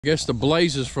I guess the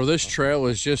blazes for this trail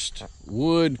is just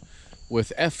wood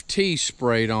with FT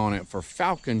sprayed on it for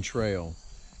Falcon Trail.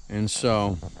 And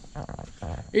so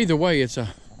either way, it's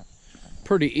a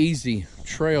pretty easy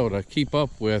trail to keep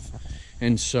up with.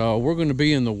 And so we're going to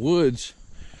be in the woods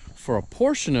for a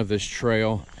portion of this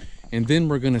trail, and then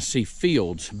we're going to see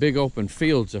fields, big open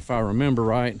fields, if I remember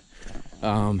right.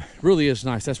 Really is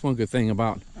nice. That's one good thing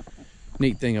about,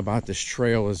 neat thing about this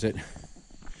trail, is it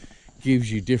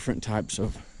gives you different types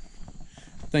of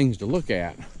things to look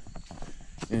at.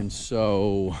 And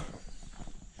so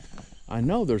I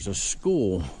know there's a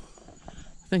school.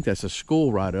 I think that's a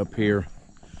school right up here.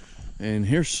 And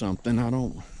here's something I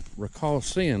don't recall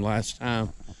seeing last time.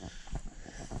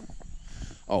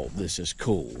 Oh, this is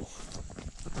cool.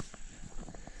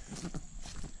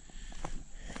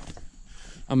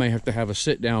 I may have to have a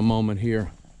sit down moment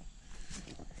here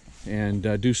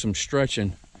and do some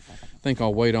stretching. I think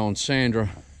I'll wait on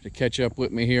Sandra to catch up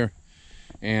with me here.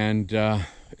 And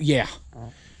yeah,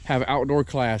 have outdoor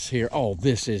class here. Oh,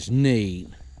 this is neat.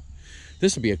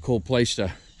 This would be a cool place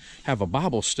to have a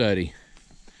Bible study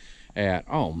at.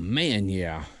 Oh man,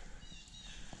 yeah.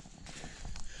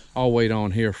 I'll wait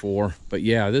on here for, but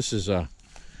yeah, this is a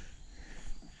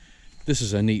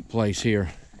neat place here.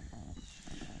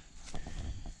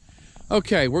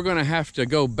 Okay, we're gonna have to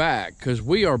go back because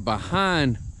we are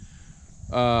behind,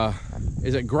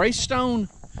 is it Greystone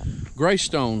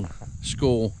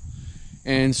School.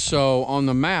 And so on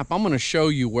the map, I'm going to show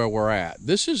you where we're at.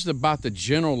 This is about the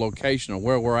general location of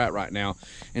where we're at right now.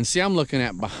 And see, I'm looking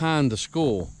at behind the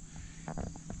school,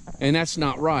 and that's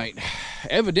not right.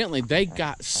 Evidently they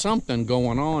got something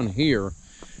going on here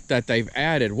that they've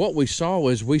added. What we saw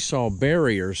is we saw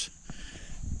barriers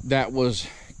that was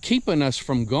keeping us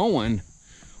from going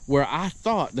where I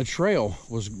thought the trail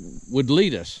would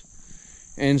lead us.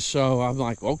 And so I'm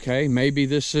like, okay, maybe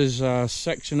this is a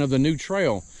section of the new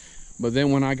trail. But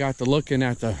then when I got to looking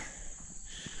at the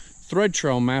thread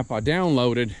trail map I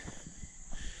downloaded,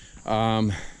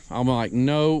 I'm like,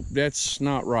 no, that's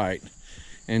not right.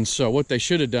 And so what they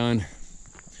should have done,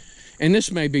 and this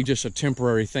may be just a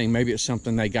temporary thing, maybe it's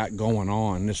something they got going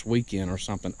on this weekend or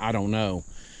something, I don't know.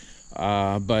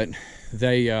 But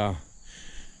they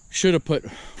should have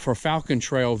put for Falcon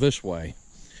Trail this way.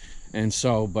 And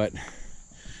so, but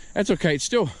that's okay. It's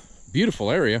still a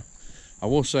beautiful area, I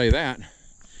will say that.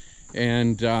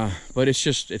 And but it's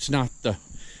just, it's not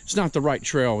the right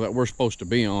trail that we're supposed to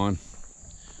be on.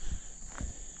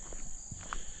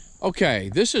 Okay,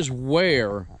 this is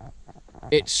where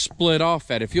it split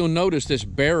off at. If you'll notice this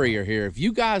barrier here, if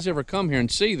you guys ever come here and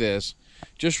see this,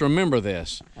 just remember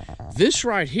this. This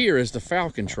right here is the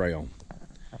Falcon Trail.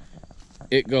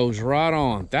 It goes right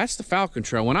on. That's the Falcon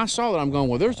Trail. When I saw that, I'm going,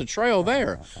 well, there's the trail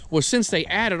there. Well, since they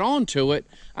added on to it,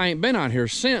 I ain't been out here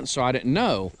since, so I didn't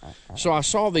know. So I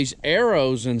saw these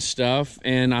arrows and stuff,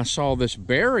 and I saw this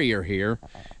barrier here,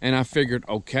 and I figured,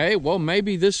 okay, well,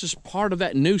 maybe this is part of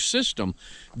that new system,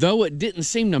 though it didn't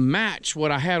seem to match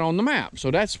what I had on the map.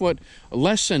 So that's what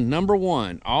lesson number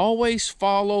one, always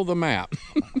follow the map.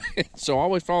 So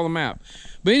always follow the map.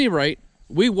 But at any rate,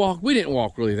 we didn't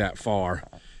walk really that far.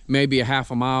 Maybe a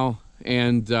half a mile,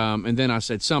 and then I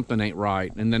said something ain't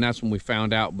right, and then that's when we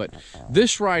found out. But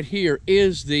this right here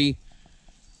is the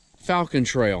Falcon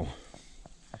Trail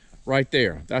right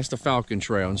there. That's the Falcon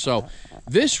Trail. And so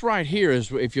this right here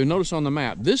is, if you'll notice on the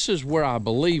map, this is where I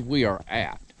believe we are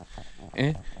at.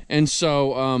 And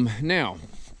so now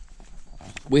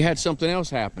we had something else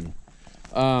happen.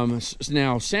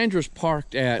 Now Sandra's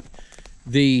parked at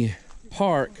the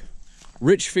park,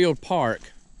 Richfield Park.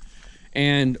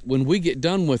 And when we get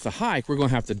done with the hike, we're gonna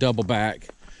have to double back,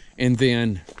 and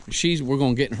then we're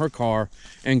gonna get in her car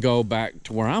and go back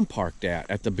to where I'm parked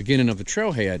at the beginning of the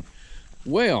trailhead.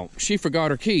 Well, she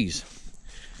forgot her keys.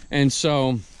 And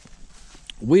so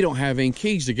we don't have any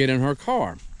keys to get in her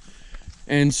car.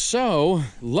 And so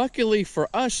luckily for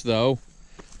us though,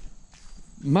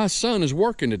 my son is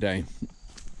working today,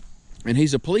 and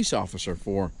he's a police officer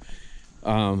for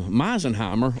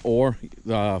Meisenheimer or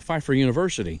Pfeiffer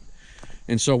University.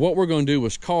 And so what we're going to do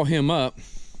is call him up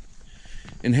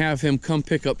and have him come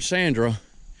pick up Sandra,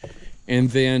 and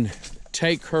then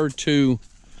take her to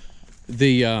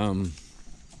the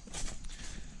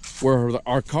where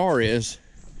our car is,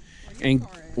 and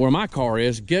where my car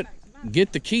is, get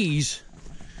the keys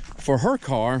for her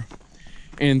car,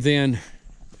 and then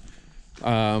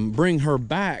bring her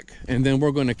back, and then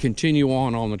we're going to continue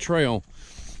on the trail.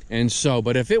 And so,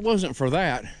 but if it wasn't for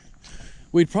that,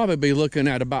 we'd probably be looking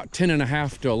at about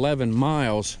 10.5 to 11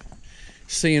 miles,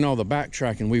 seeing all the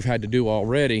backtracking we've had to do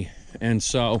already. And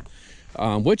so,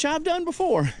 which I've done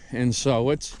before. And so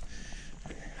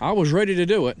I was ready to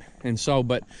do it. And so,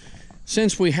 but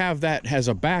since we have that as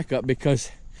a backup,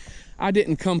 because I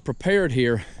didn't come prepared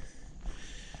here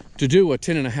to do a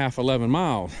 10.5, 11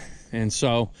 miles. And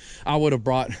so I would have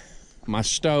brought my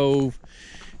stove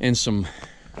and some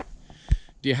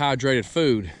dehydrated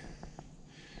food.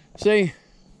 See?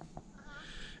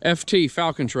 FT,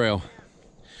 Falcon Trail.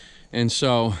 And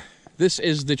so this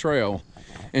is the trail.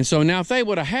 And so now if they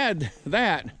would have had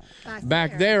that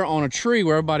back there on a tree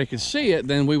where everybody could see it,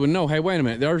 then we would know, hey, wait a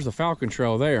minute, there's the Falcon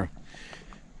Trail there.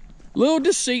 A little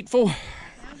deceitful.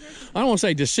 I don't want to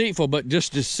say deceitful, but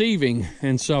just deceiving.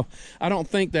 And so I don't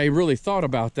think they really thought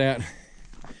about that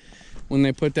when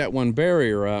they put that one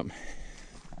barrier up.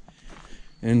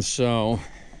 And so,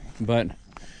 but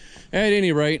at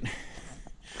any rate,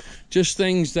 just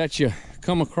things that you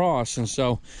come across. And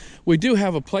so we do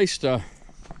have a place to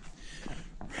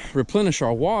replenish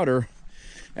our water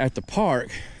at the park.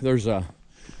 There's a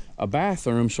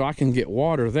bathroom, so I can get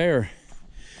water there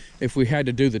if we had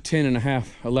to do the 10.5,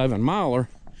 11 miler.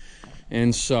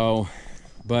 And so,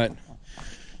 but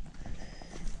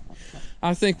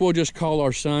I think we'll just call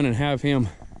our son and have him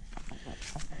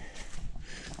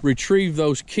retrieve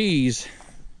those keys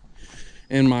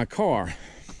in my car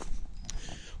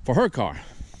for her car.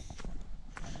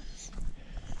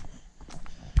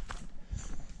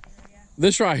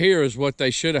 This right here is what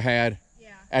they should have had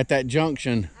at that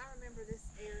junction. I remember this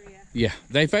area. Yeah,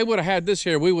 if they would have had this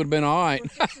here, we would have been all right. We're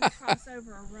fixing to cross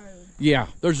over a road. Yeah,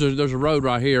 there's a road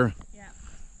right here. Yeah.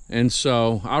 And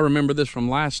so I remember this from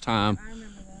last time. I remember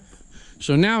this.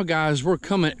 So now, guys, we're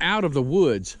coming out of the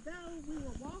woods. Though we were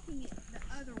walking it the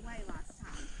other way last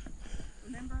time.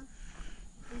 Remember?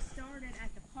 We started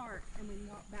at the park and we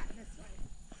walked back this way.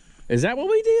 Is that what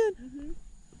we did? Mm-hmm.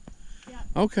 Yeah.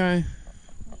 Okay.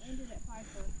 We ended at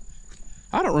Pfeiffer.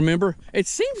 I don't remember. It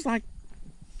seems like,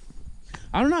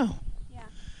 I don't know. Yeah.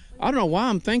 I don't know why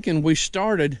I'm thinking we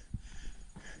started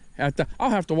at the, I'll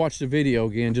have to watch the video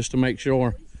again just to make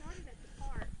sure. We started at the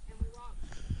park and we walked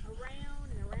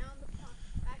around and around the park,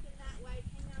 back in that way,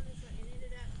 came down this way and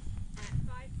ended up at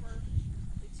Pfeiffer.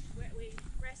 We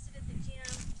rested at the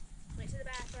gym, went to the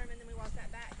bathroom, and then we walked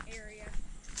that back area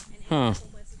and ended up on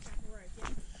Wesley Chapel Road. Yeah.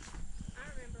 I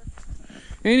remember.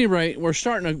 Any rate, we're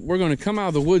going to come out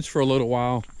of the woods for a little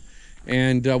while,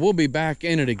 and we'll be back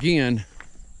in it again.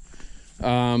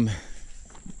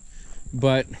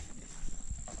 But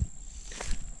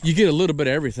you get a little bit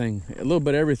of everything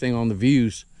on the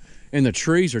views, and the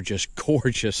trees are just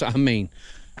gorgeous. I mean,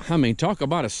 talk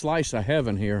about a slice of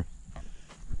heaven here.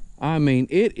 I mean,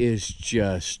 it is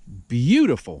just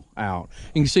beautiful out.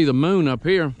 You can see the moon up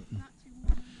here.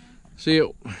 See it?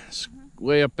 It's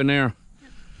way up in there.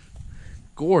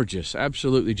 Gorgeous,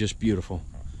 absolutely just beautiful.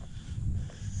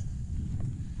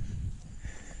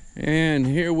 And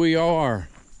here we are,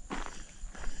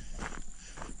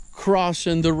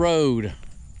 crossing the road.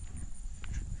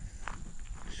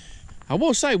 I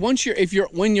will say, when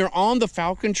you're on the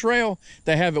Falcon Trail,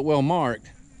 they have it well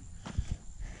marked.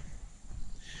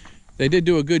 They did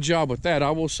do a good job with that,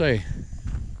 I will say.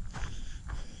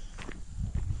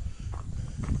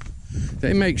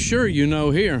 They make sure you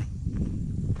know here.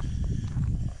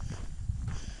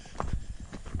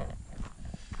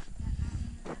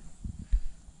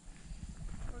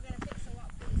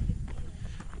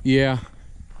 Yeah.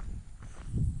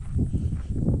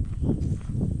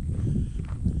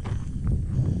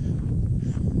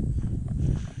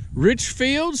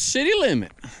 Richfield city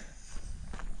limit.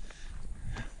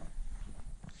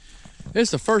 This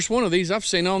is the first one of these I've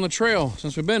seen on the trail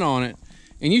since we've been on it.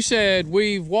 And you said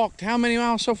we've walked how many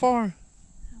miles so far?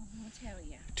 I'll tell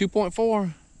you.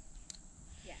 2.4?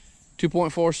 Yes.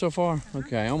 2.4 so far?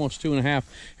 Okay, almost 2.5.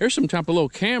 Here's some type of little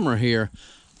camera here.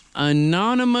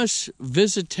 Anonymous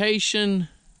visitation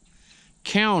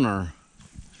counter.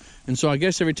 And so I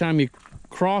guess every time you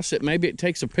cross it, maybe it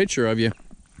takes a picture of you.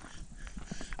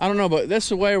 I don't know, but that's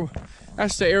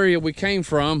the area we came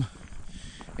from.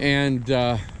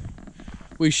 And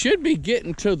we should be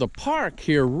getting to the park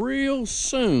here real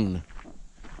soon.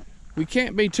 We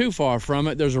can't be too far from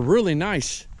it. There's a really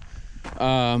nice,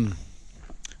 what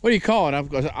do you call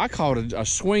it? I call it a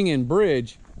swinging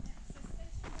bridge.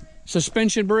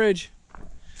 Suspension bridge.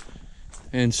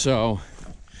 And so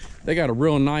they got a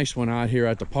real nice one out here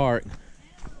at the park.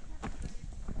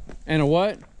 And a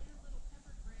what?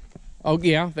 Oh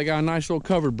yeah, they got a nice little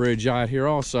covered bridge out here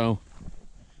also.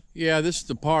 Yeah, this is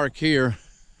the park here.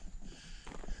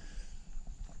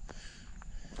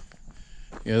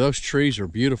 Yeah, those trees are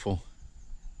beautiful.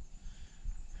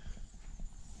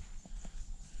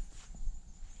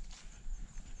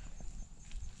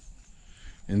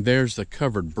 And there's the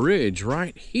covered bridge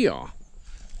right here.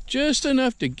 Just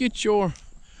enough to get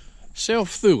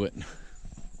yourself through it.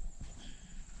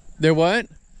 They're what?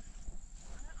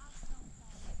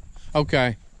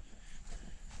 Okay.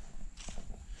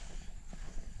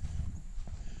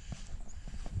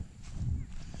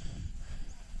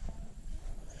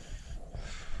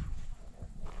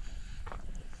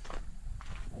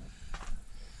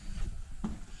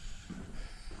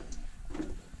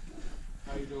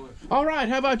 How you doing? All right,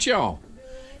 how about y'all?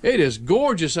 It is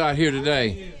gorgeous out here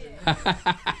today.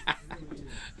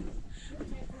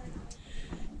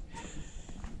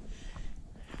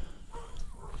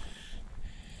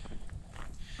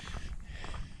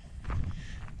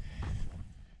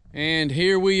 And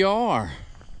here we are.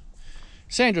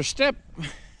 Sandra, step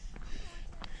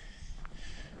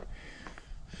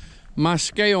my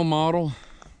scale model.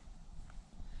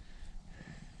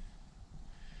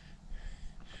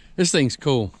 This thing's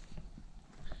cool.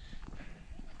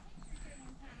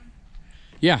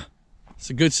 Yeah, it's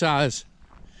a good size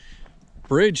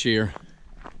bridge here.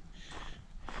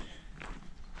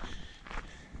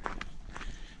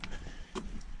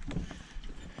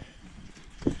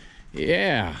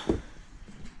 Yeah.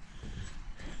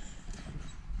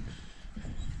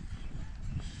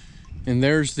 And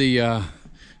there's the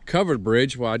covered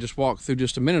bridge where I just walked through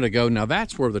just a minute ago. Now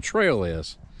that's where the trail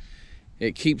is.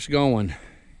 It keeps going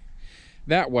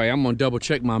that way. I'm gonna double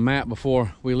check my map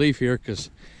before we leave here, because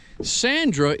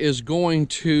Sandra is going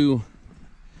to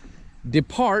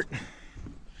depart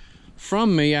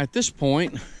from me at this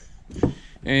point,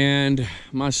 and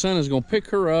my son is gonna pick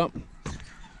her up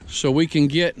so we can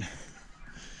get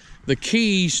the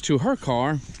keys to her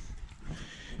car.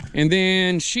 And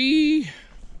then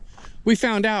we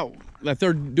found out that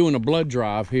they're doing a blood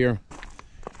drive here,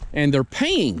 and they're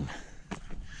paying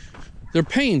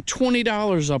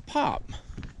 $20 a pop.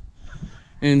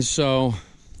 And so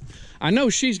I know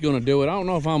she's gonna do it. I don't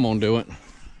know if I'm gonna do it.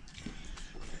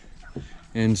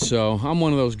 And so I'm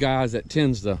one of those guys that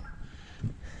tends to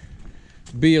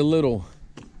be a little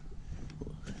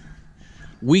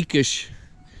weakish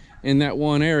in that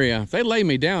one area. If they lay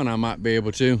me down, I might be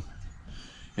able to.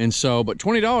 And so, but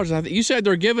 $20, I think you said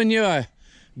they're giving you a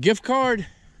gift card,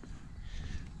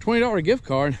 $20 gift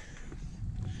card.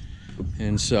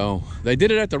 And so they did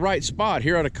it at the right spot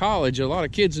here at a college. A lot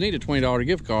of kids need a $20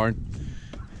 gift card.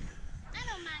 I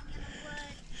don't mind giving blood.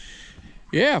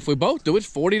 Yeah, if we both do it,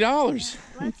 it's $40.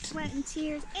 Yeah, blood, sweat, and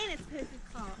tears, and it's supposed to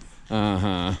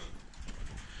cost.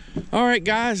 All right,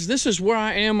 guys, this is where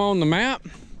I am on the map,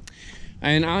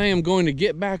 and I am going to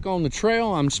get back on the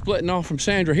trail. I'm splitting off from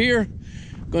Sandra here.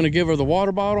 Going to give her the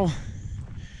water bottle,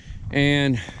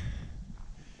 and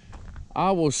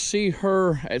I will see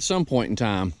her at some point in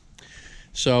time.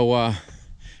 So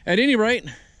at any rate,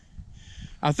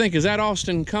 I think, is that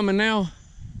Austin coming now?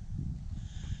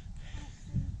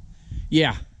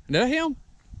 Yeah. Is that him?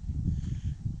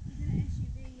 He's in an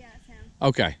SUV, yeah, it's him.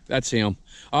 Okay, that's him.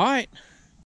 All right.